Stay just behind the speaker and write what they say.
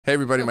Hey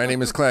everybody, my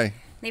name is Clay.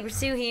 Neighbor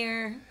Sue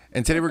here.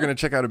 And today we're going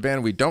to check out a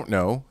band we don't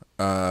know.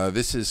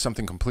 This is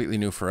something completely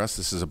new for us.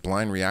 This is a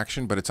blind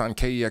reaction, but it's on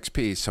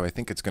KEXP, so I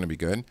think it's going to be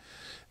good.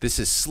 This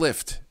is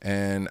SLIFT,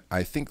 and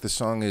I think the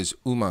song is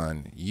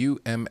Ummon,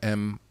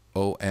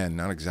 U-M-M-O-N.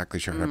 Not exactly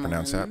sure how to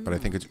pronounce that, but I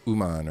think it's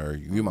Ummon or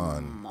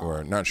Ummon,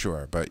 or not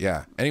sure. But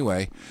yeah,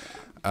 anyway,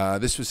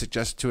 this was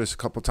suggested to us a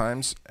couple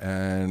times,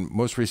 and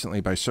most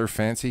recently by Surf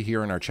Fancy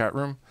here in our chat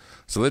room.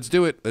 So let's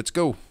do it. Let's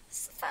go.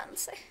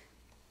 Fancy.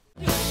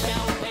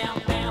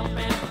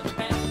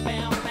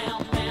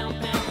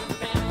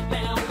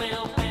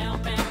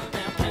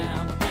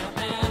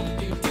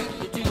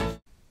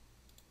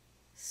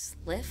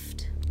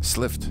 SLIFT?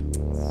 SLIFT.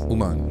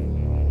 Ummon.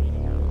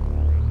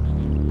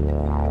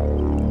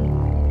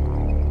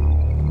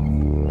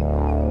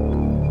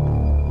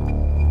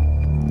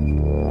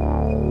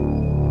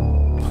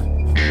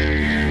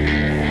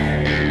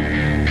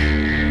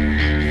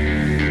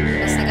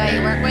 That's the guy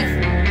you work with?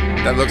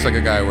 That looks like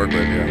a guy I work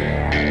with,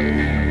 yeah.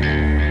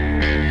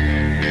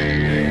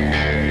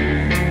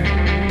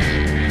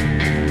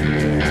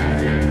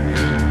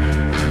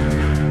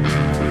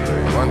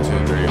 1, 2,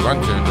 3,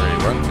 1, 2, 3,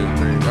 1, 2,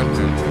 3, 1, 2,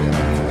 3.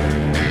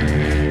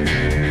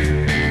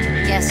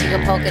 Yes, you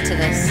can polka to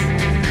this.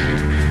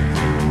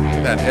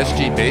 That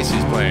SG bass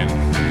he's playing.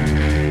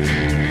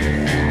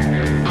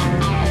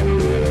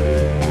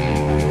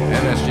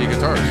 And SG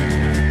guitars.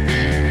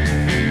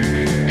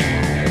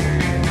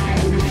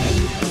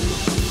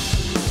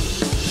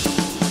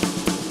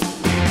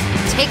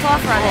 Take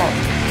off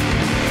running.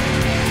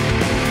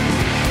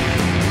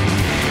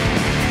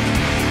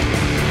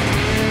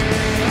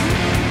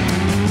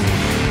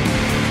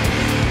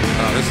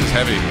 Oh, this is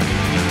heavy.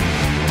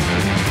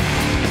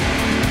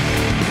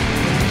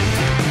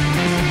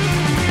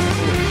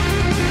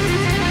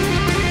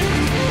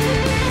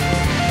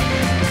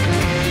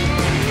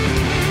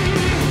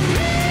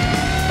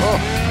 Oh.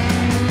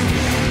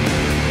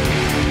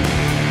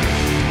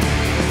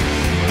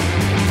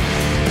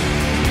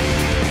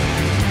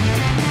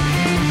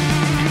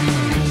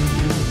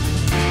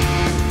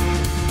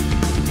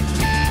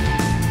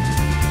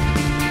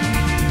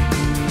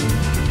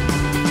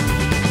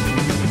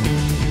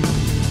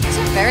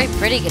 Very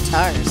pretty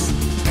guitars.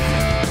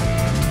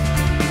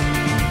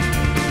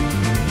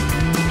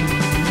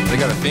 They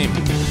got a theme.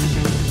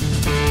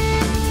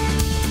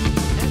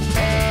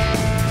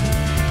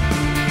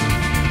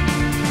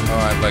 Oh,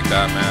 I like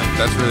that, man.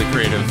 That's really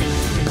creative.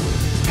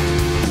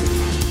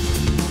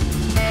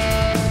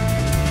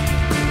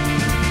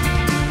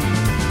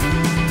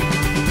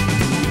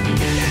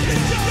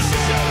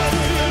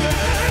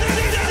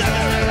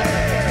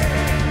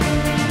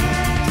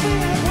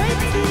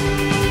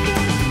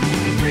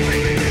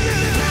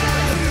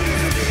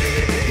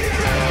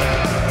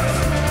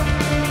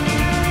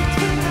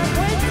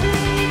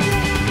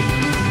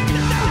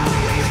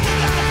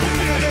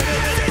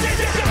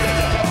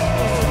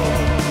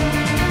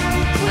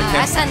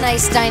 That's a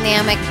nice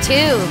dynamic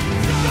too.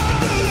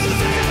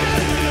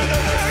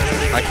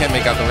 I can't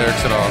make out the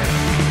lyrics at all.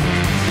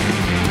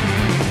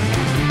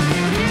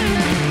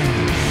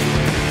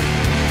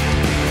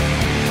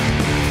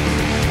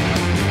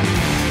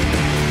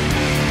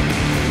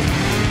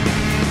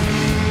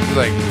 It's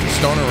like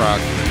stoner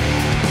rock.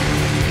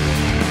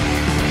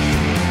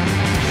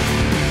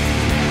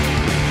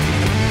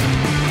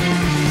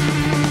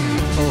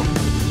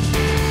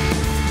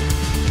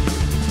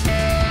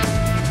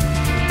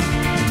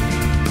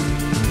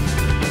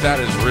 That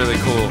is really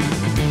cool.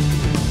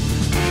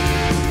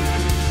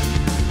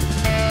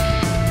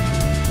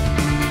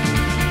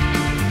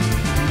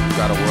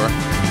 God of War.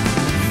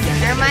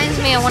 It reminds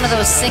me of one of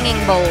those singing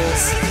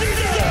bowls.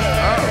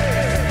 Oh.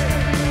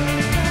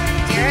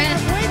 Hear it?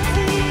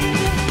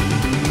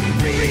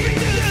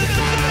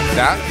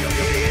 That?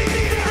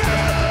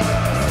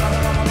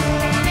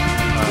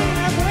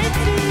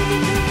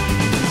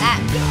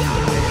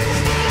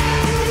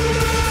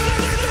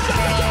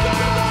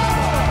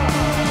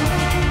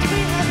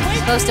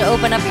 Supposed to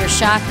open up your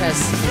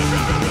chakras.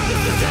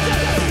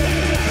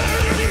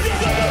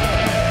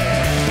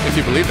 If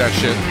you believe that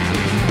shit.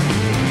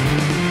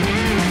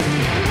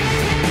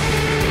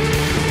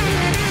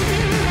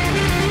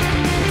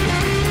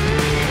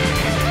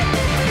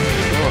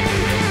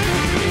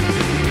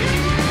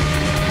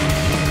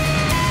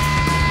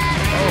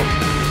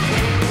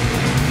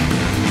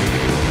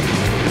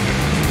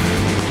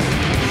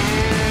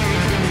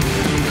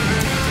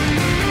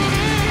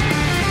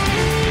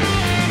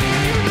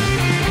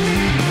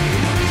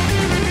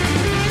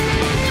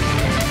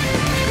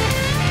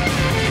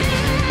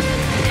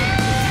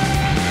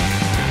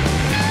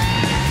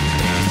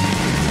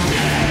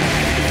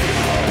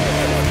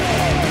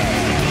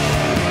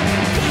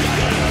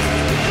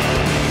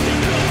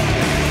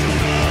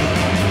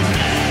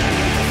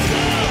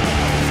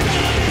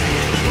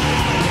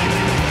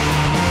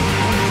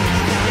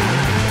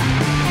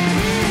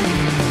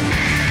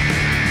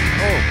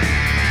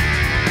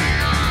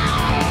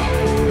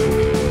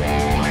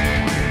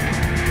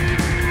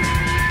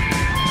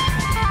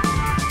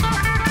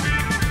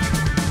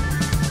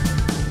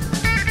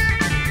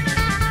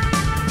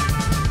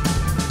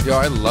 Yo,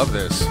 I love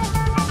this. It's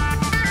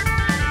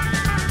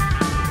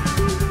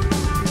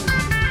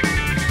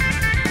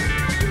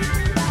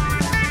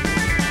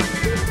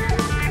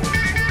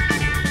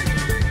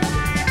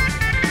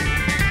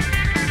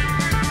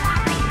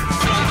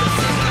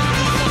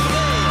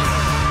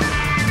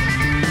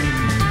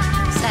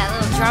that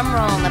little drum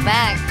roll in the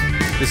back.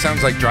 This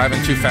sounds like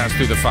driving too fast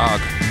through the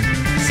fog.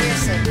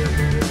 Seriously.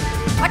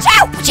 Watch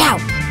out! Watch out!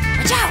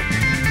 Watch out!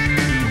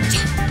 Watch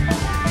out!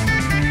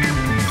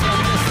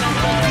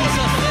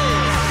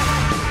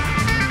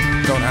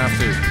 Don't have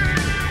to.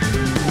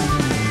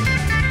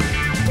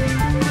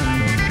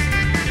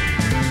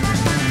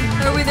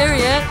 Are we there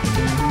yet?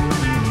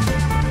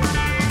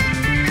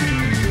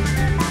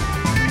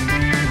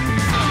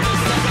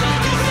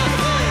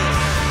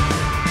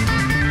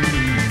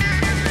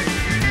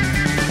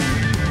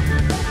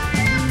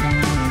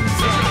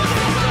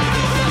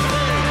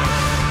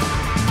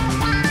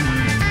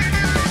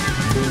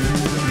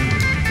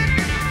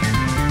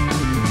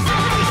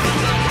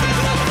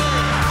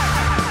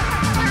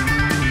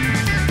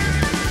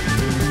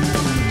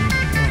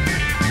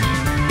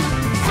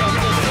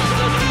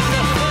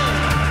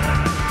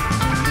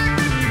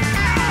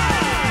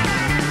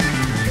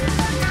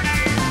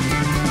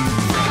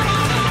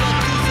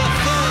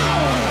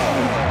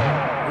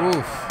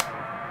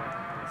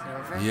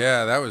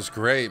 Yeah, that was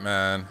great,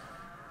 man.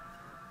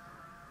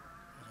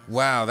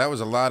 Wow, that was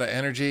a lot of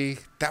energy.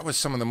 That was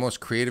some of the most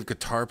creative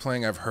guitar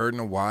playing I've heard in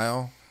a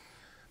while.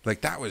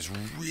 Like, that was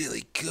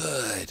really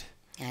good.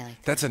 Yeah, I like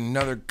that. That's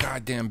another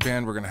goddamn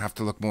band we're going to have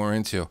to look more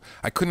into.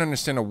 I couldn't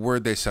understand a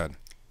word they said.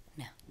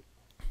 No.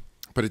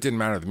 But it didn't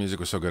matter. The music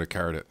was so good it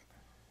carried it.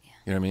 Yeah.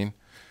 You know what I mean?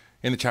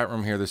 In the chat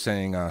room here, they're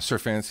saying, Sir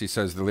Fancy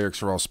says the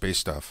lyrics are all space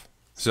stuff.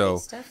 So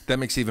stuff? that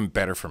makes it even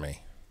better for me.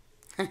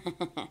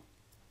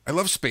 I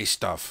love space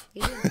stuff.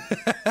 Yeah.